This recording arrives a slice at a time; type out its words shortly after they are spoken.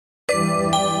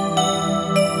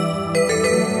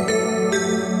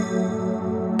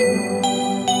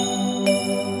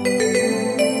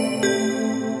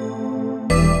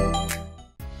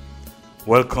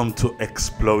Welcome to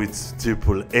Explore It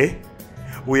Triple A.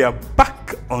 We are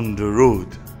back on the road.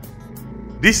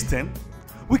 This time,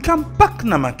 we come back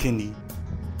na Makeni.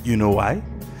 You know why?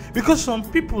 Because some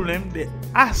people they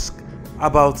ask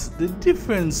about the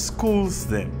different schools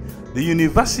the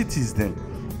universities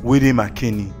within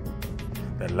Makeni.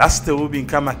 The last time we been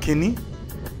come Makeni,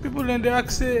 people they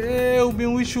ask say, hey,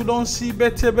 we should don't see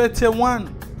better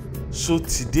one. So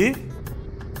today,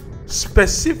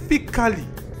 specifically,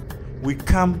 we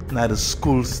come na the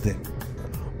schools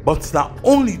but there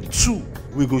only two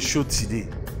we go show today.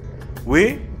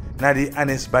 We na the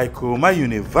Ernest by Koroma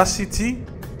University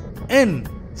and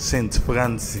St.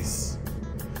 Francis.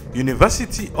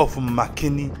 University of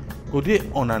Makeni go there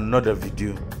on another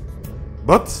video,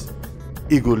 but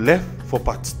it go left for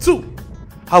part 2.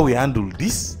 How we handle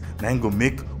this, now go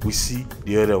make we see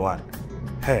the other one.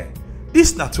 Hey,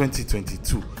 this na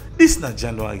 2022, this na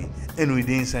January, and we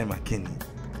dey inside Makeni.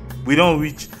 We don't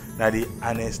reach na the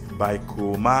Ernest by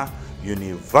Koroma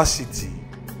University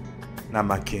na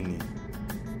Makeni.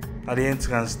 At the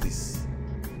entrance this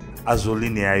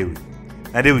Azolini Highway.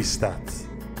 Now there we start.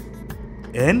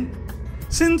 And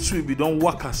since we don't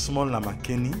work as small na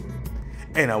Makeni,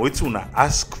 and I wait to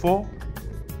ask for,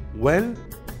 well,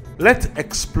 let's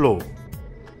explore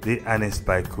the Ernest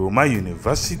by Koroma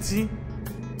University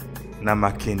na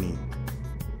Makeni.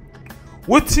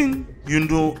 Wetin you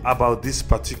know about this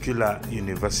particular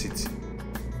university?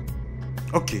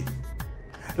 Okay,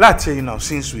 let's tell you now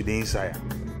since we're inside.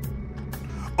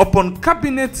 Upon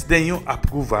cabinet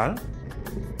approval,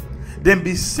 then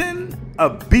be send a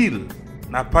bill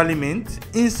na parliament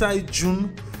inside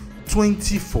June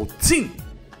 2014.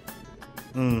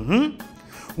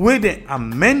 Where they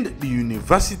amend the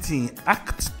University in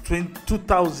Act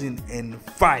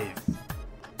 2005.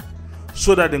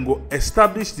 So that they go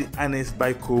establish the Ernest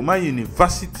by Koroma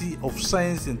University of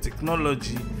Science and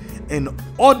Technology and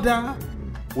other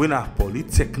when a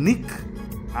polytechnic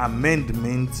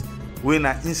amendment when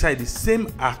are inside the same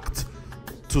Act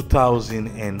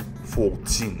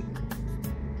 2014.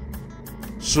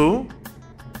 So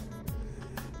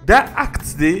that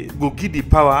act they go give the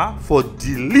power for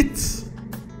delete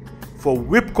for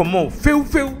web command fail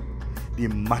the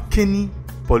Makeni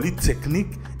Polytechnic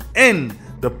and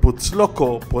the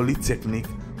Potloko Polytechnic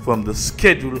from the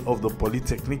schedule of the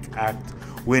Polytechnic Act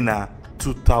when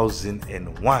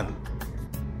 2001.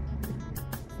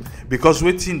 Because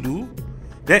waiting do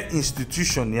that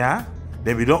institution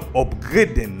then we don't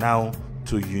upgrade them now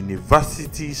to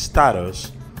university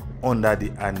status under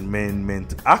the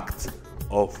Amendment Act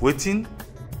of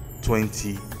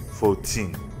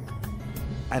 2014.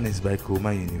 And it's by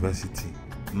Koroma University,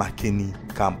 Makeni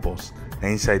campus. Now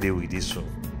inside there with this one.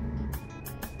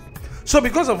 So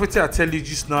because of what I tell you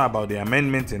just now about the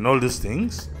amendment and all these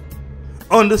things,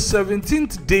 on the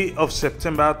 17th day of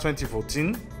September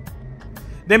 2014,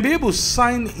 then be able to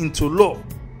sign into law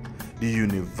the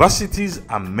Universities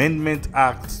Amendment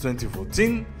Act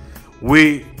 2014,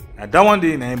 where at that one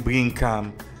day I bring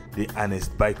come the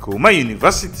Ernest by Koroma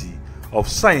University of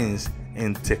Science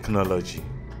and Technology.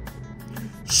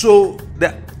 So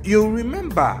that you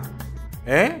remember,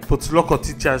 Potloko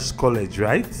Teachers College,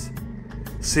 right?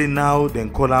 Say now then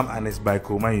call them Ernest by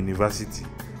Koroma University.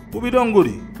 But we don't go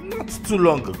there. Not too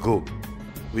long ago,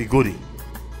 we go there.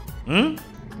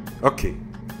 Okay,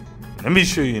 let me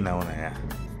show you now.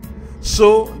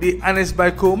 So the Ernest by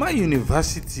Koroma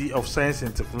University of Science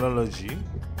and Technology,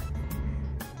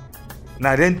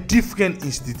 now then different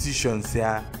institutions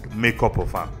here make up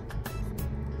of them.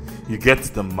 You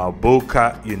get the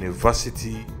Maboka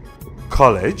University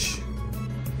College,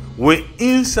 where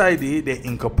inside it they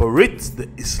incorporate the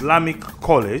Islamic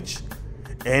College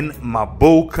and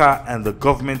Maboka and the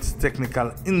Government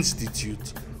Technical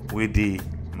Institute with the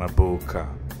Maboka.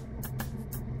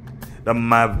 The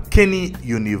Makeni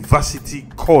University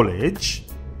College,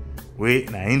 where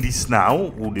na in this now,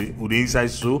 who the inside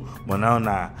so, but now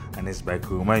na Ernest by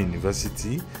Koroma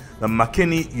University. The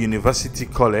Makeni University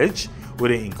College,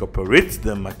 where they incorporate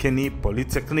the Makeni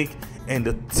Polytechnic and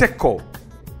the Teko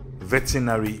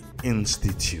Veterinary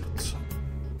Institute.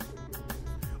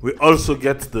 We also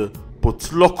get the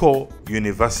Potloko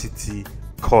University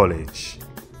College.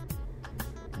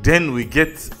 Then we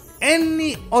get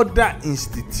any other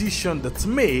institution that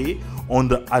may, on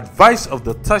the advice of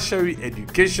the Tertiary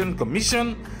Education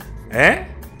Commission,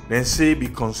 then say be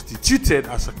constituted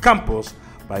as a campus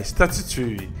by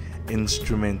statutory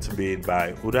instrument made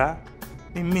by Uda,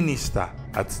 the minister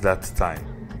at that time.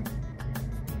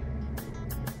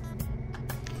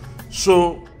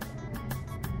 So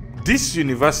this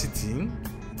university,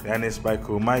 the Ernest by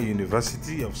Koroma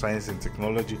University of Science and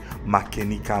Technology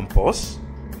Makeni campus,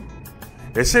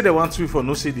 They say they want to for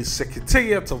no say the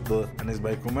Secretariat of the Ernest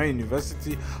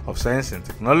University of Science and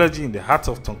Technology in the heart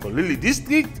of Tonkolili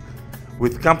district,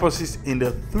 with campuses in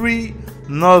the 3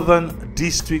 northern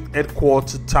district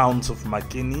headquartered towns of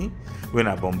Makeni, when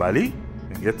a Bombali,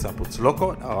 and get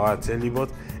Sapotuloko, I'll tell you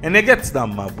about, and they get the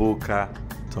Maboka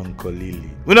Tonkolili.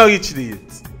 We don't reach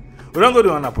it. We don't go to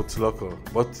one Apotuloko,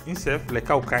 but instead, like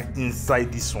how can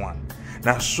inside this one.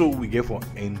 Now, so we get for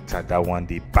enter that one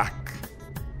day back.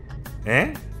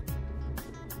 Eh?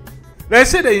 They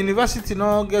say the university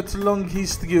now get long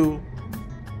history,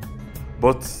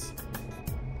 but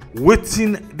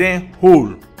waiting then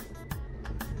whole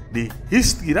the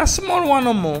history, that small one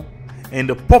or more, and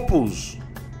the purpose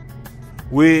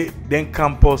where then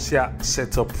campus here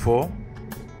set up for,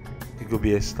 it could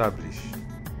be established.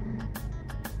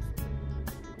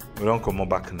 We don't come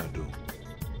back now do.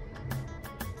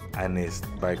 Ernest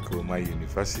by Koroma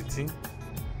University.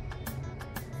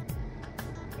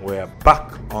 We're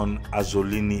back on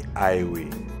Azolini Highway.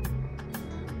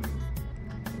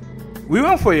 We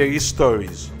went for your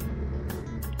stories.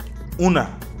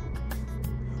 Una,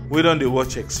 we don't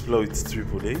watch Exploit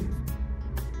Triple A.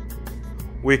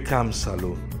 We come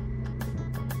Salon.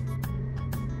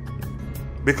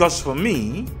 Because for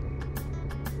me,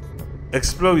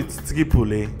 Exploit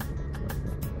Triple A.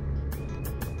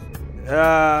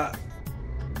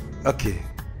 Okay.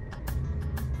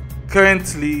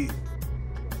 Currently,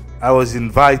 I was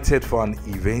invited for an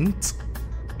event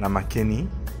na Makeni.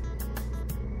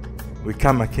 We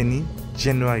come Makeni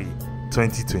January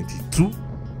 2022.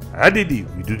 How did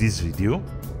we do this video?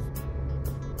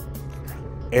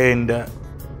 And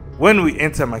when we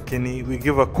enter Makeni, we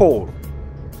give a call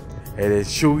and they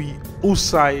show you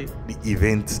outside the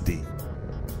event day.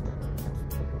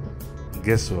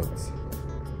 Guess what?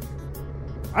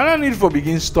 I don't need for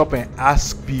begin stop and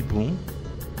ask people,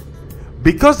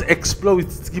 because Exploit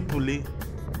Triple,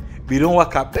 we don't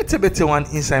work out better one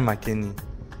inside Makeni.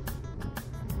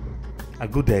 I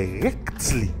go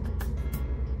directly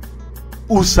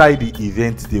outside the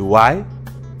event day. Why?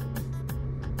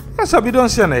 Because we don't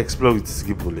see an Exploit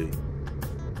Triple.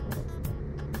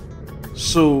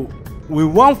 So we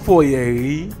want for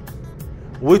a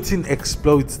waiting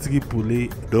Exploit Triple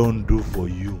don't do for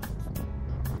you.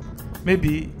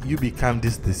 Maybe you become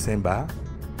this December.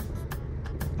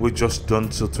 We just done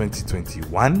till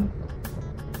 2021.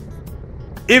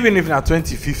 Even if now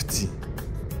 2050,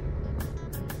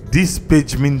 this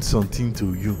page means something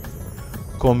to you.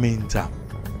 Comment up.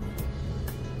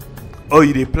 Or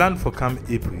you dey plan for come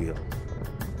April.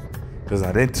 Because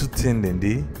I then 210 then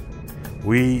day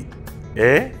we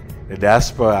the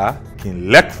diaspora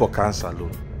can lack for cancer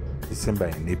alone. December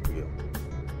and April.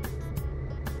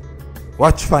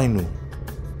 Watch final.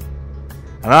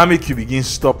 And I make you begin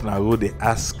stop now go they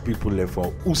ask people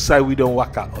for who side we don't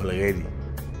work out already.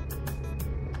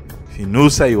 If you know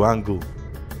side you want go,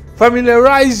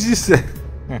 familiarize yourself.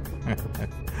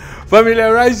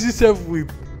 Familiarize yourself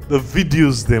with the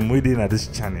videos them within at this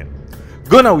channel.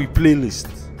 Go now we playlist.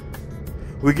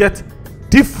 We get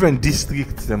different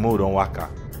districts them who don't work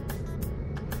out.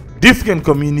 Different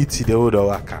community they who don't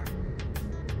work out.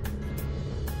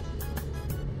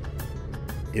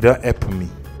 It don't help me.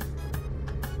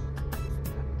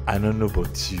 I don't know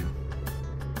about you,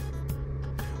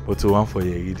 but to one for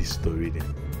you read the story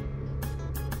then.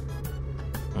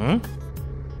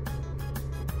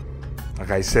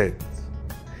 Like I said,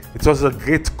 it was a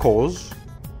great cause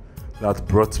that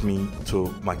brought me to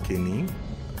Makeni,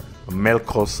 a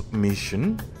Melkos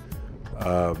mission,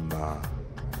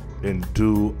 then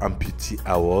do amputee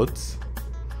awards.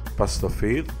 Pastor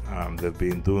Faith, they've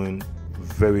been doing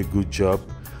very good job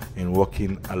in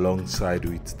working alongside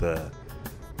with the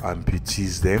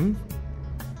amputees them,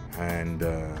 and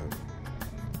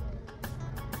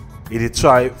it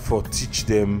try for teach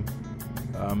them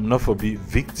not for be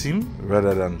victim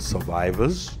rather than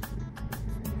survivors,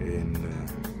 and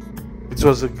it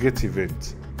was a great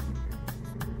event.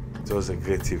 It was a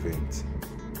great event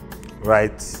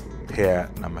right here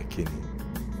in Makeni.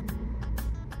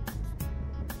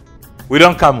 We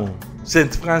don't come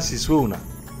St. Francis Wona,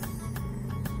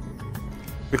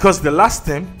 because the last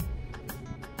time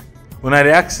when I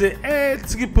ask say, hey,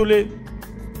 Triple,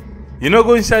 you know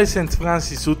go inside St.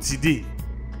 Francis so today.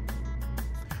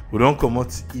 We don't come out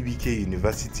EBK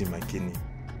University Makeni.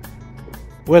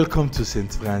 Welcome to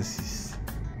St. Francis.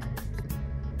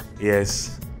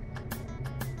 Yes,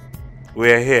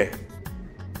 we are here.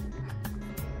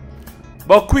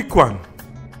 But quick one.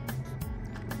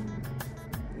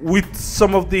 With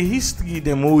some of the history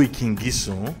them we can give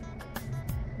so,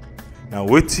 now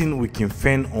waiting we can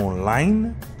find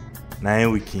online.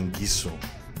 Now we can give so.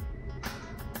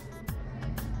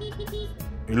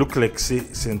 it look like say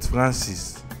St.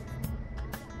 Francis.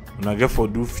 And I get for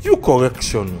do few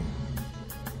correction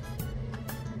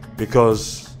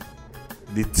because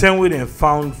the time when they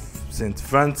found St.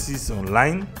 Francis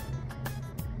online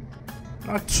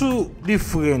are two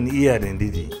different here than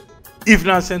did. If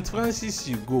now St. Francis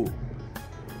you go,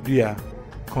 yeah,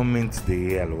 comment the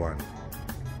real one.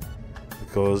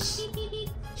 Because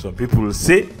some people will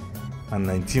say in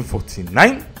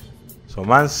 1949, some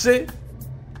man say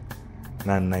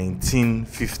in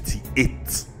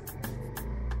 1958.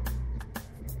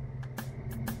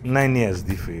 9 years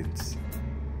difference.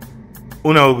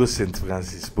 Una go St.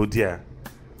 Francis, but yeah,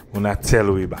 una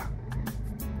tell way back.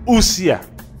 Usia.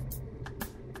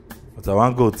 But I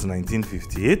want to go to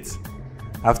 1958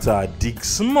 after I dig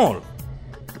small.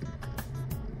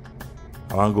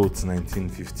 I want to go to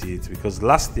 1958 because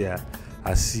last year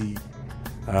I see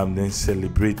them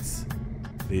celebrate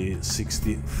the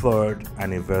 63rd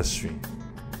anniversary.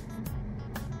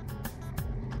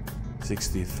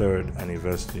 63rd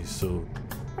anniversary. So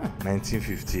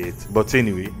 1958. But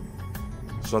anyway,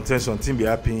 something be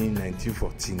happening in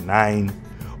 1949.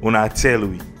 Una tell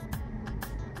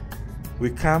we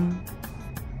come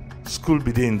school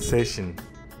be there in session.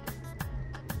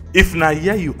 If na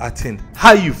here you attend,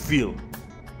 how you feel?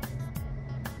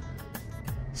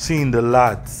 Seeing the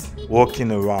lads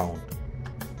walking around.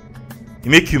 It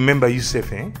make you remember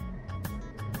yourself, eh?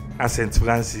 And St.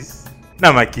 Francis.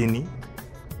 Na Makeni.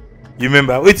 You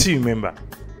remember? What do you remember?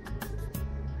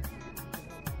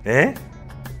 Eh?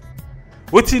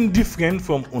 What's different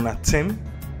from una tem?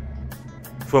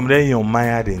 From then your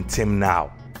mind and tem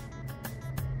now.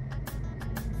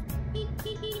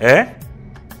 Eh?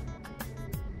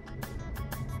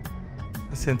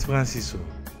 St. Francis.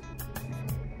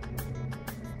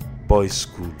 Boys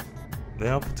school. They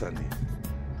are put on it.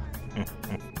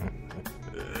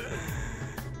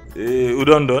 We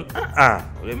done.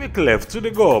 We make left to the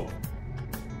go up.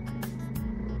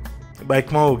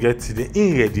 Bike man will get to the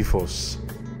in ready for us.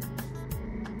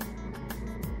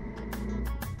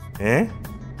 Eh?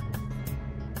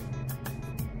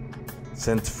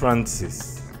 St.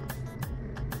 Francis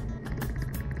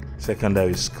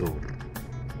Secondary School.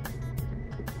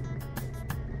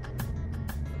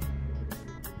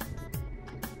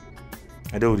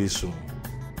 I do this one.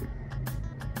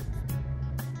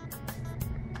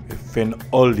 I find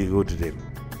all the road to them.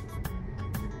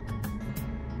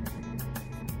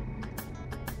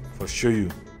 For show you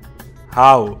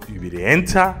how you be the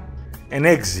enter and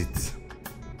exit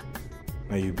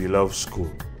and you be love school.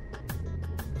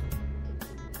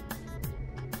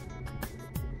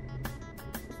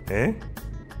 Eh?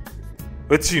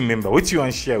 What do you remember? What do you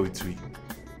want to share with me?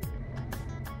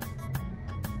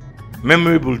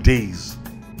 Memorable days.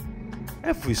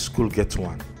 Every school gets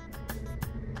one.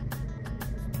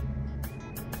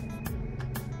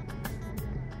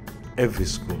 Every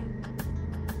school.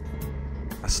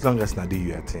 As long as Nadi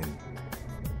you attend,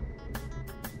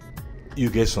 you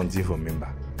get something for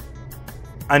member.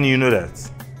 And you know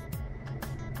that.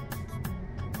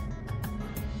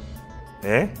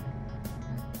 Eh?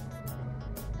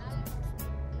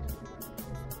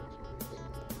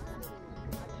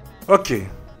 Okay.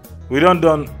 We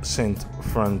done St.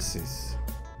 Francis.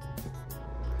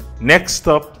 Next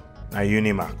stop, a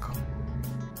Unimark.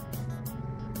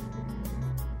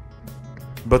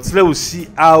 But let's see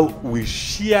how we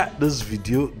share this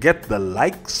video. Get the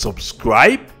like,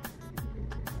 subscribe.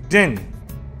 Then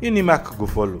Unimark go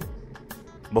follow.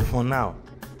 But for now,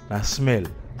 na smell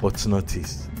but not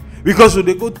taste. Because when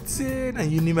they go say a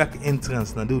Unimark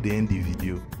entrance, now do the end the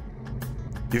video.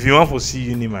 If you want to see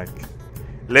Unimark,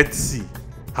 let's see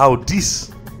how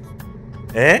this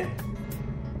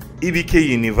EBK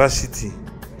University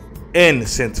and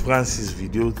St. Francis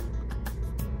video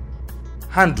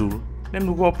handle, then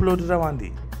we go upload that one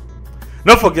day.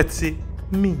 Don't forget to say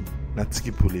me,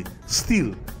 Natiki Pule,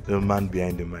 still the man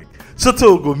behind the mic. So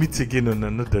till we'll go meet again on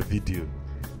another video.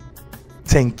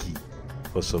 Thank you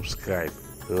for subscribe,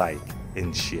 like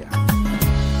and share.